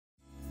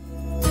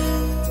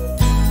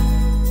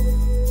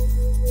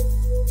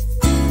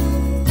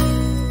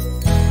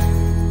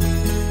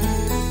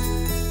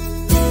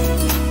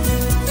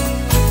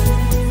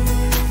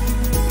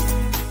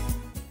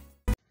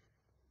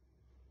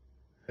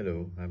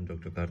I'm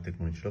Dr. Karthik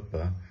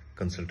Munchilappa,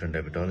 consultant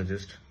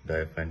diabetologist,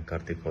 Diafine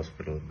Karthik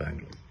Hospital,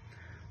 Bangalore.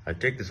 I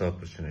take this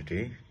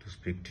opportunity to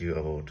speak to you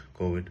about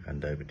COVID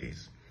and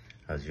diabetes.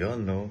 As you all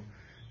know,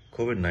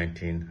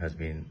 COVID-19 has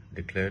been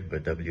declared by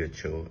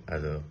WHO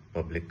as a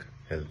public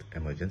health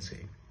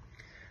emergency.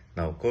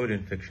 Now, COVID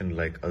infection,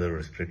 like other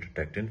respiratory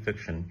tract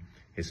infection,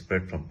 is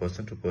spread from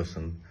person to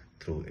person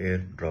through air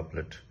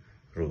droplet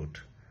route.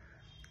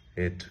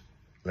 It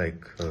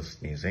like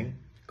sneezing,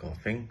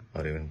 coughing,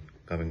 or even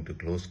coming to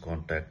close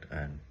contact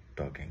and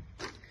talking.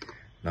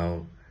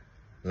 Now,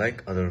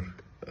 like other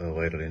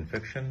viral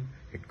infection,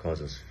 it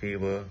causes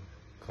fever,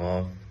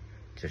 cough,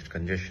 chest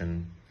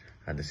congestion,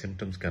 and the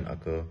symptoms can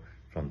occur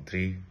from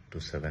 3 to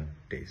 7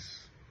 days.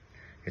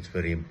 It's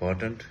very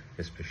important,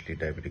 especially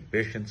diabetic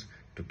patients,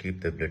 to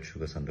keep their blood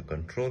sugars under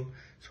control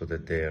so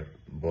that their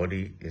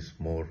body is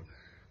more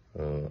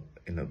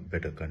in a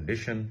better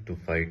condition to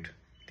fight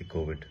the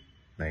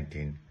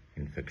COVID-19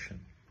 infection.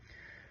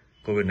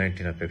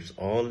 COVID-19 affects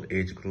all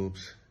age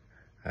groups,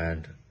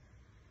 and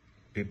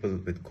people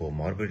with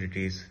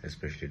comorbidities,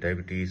 especially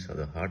diabetes,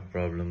 other heart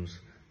problems,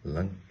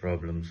 lung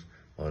problems,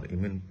 or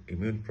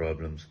immune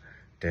problems,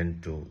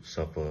 tend to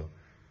suffer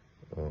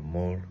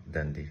more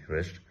than the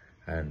rest,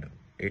 and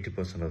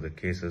 80% of the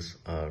cases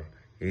are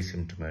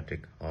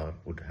asymptomatic or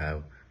would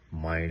have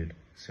mild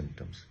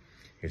symptoms.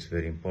 It's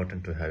very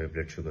important to have your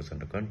blood sugars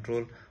under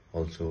control,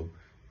 also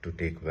to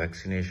take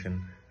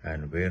vaccination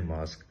and wear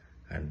mask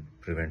and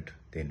prevent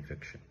the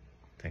infection.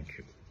 Thank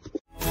you.